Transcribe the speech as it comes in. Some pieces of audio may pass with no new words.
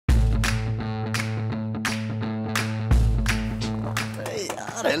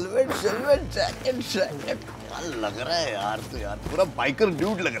यार helmet शेलमेट jacket शैकेट क्या लग रहा है यार, तो यार पूरा बाइकर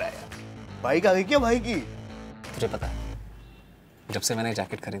ड्यूड लग रहा है यार। बाइक आ गई क्या भाई की? तुझे पता है जब से मैंने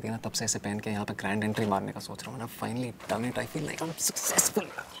जैकेट खरीदी ना तब से ऐसे पहन के यहाँ पे ग्रैंड एंट्री मारने का सोच रहा हूँ ना। Finally done it, I feel like I am successful.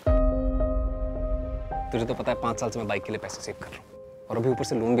 तुझे तो पता है 5 साल से मैं बाइक के लिए पैसे सेव कर रहा हूँ और अभी ऊपर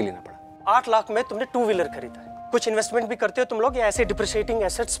से लोन भी लेना पड़ा। 8 लाख में तुमने 2 व्हीलर खरीदा है। कुछ इन्वेस्टमेंट भी करते हो तुम लोग या ऐसे डिप्रिशिएटिंग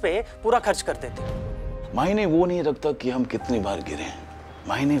एसेट्स पे पूरा खर्च कर देते हो? मायने वो नहीं रखता कि हम कितनी बार गिरे हैं,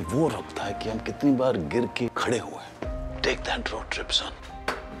 मायने वो रखता है कि हम कितनी बार गिर के खड़े हुए हैं। Take that road trip sun.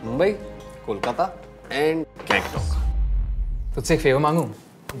 Mumbai, Kolkata and Gangtok. तुझसे एक फेवर मांगू?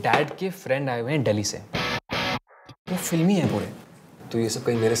 डैड के फ्रेंड आए हुए हैं दिल्ली से, वो फिल्मी है पूरे। तो ये सब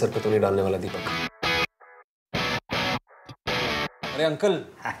कहीं मेरे सर पे तो नहीं डालने वाला दीपक? अरे अंकल,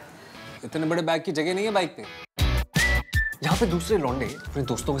 इतने बड़े बैग की जगह नहीं है बाइक पे। यहाँ पे दूसरे लौंडे अपने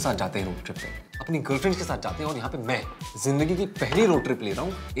दोस्तों के साथ जाते हैं रोड ट्रिप पे, अपनी गर्लफ्रेंड के साथ जाते हैं, और यहाँ पे मैं जिंदगी की पहली रोड ट्रिप ले रहा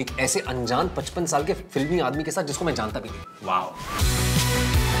हूँ एक ऐसे अनजान 55 साल के फिल्मी आदमी के साथ जिसको मैं जानता भी नहीं। वाह।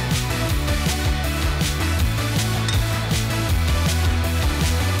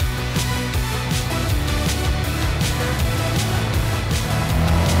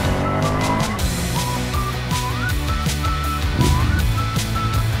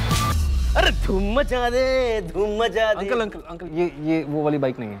 अरे धूम मचा दे, धूम मचा दे। अंकल अंकल अंकल, ये वो वाली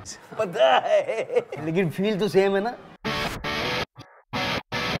बाइक नहीं है। पता है, लेकिन फील तो सेम है ना।